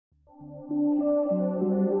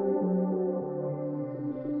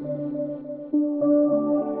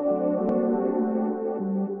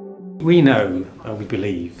We know, we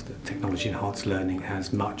believe, that technology-enhanced learning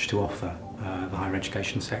has much to offer the higher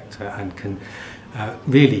education sector and can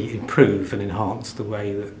really improve and enhance the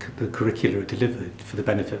way that the curricula are delivered for the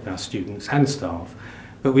benefit of our students and staff.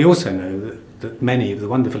 But we also know that many of the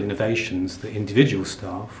wonderful innovations that individual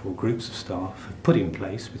staff or groups of staff have put in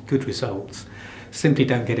place with good results simply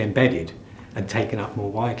don't get embedded and taken up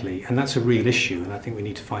more widely. And that's a real issue, and I think we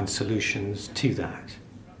need to find solutions to that.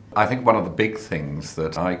 I think one of the big things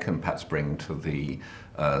that I can perhaps bring to the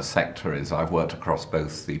sector is I've worked across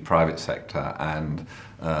both the private sector and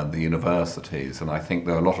the universities, and I think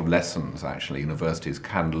there are a lot of lessons actually universities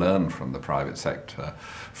can learn from the private sector.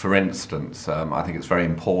 For instance, I think it's very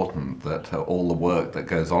important that all the work that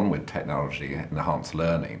goes on with technology-enhanced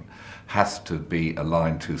learning has to be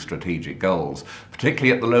aligned to strategic goals,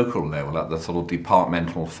 particularly at the local level, at the sort of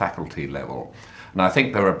departmental faculty level. And I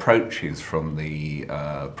think there are approaches from the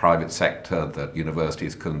private sector that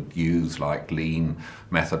universities can use, like lean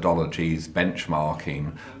methodologies,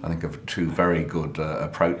 benchmarking. I think of two very good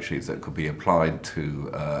approaches that could be applied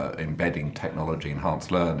to embedding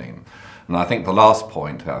technology-enhanced learning. And I think the last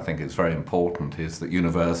point I think is very important is that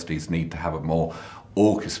universities need to have a more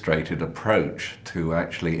orchestrated approach to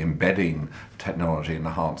actually embedding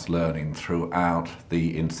technology-enhanced learning throughout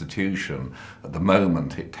the institution. At the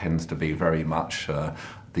moment it tends to be very much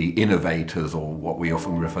the innovators, or what we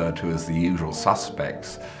often refer to as the usual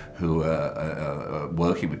suspects, who are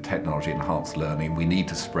working with technology-enhanced learning. We need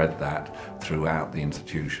to spread that throughout the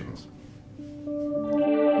institutions.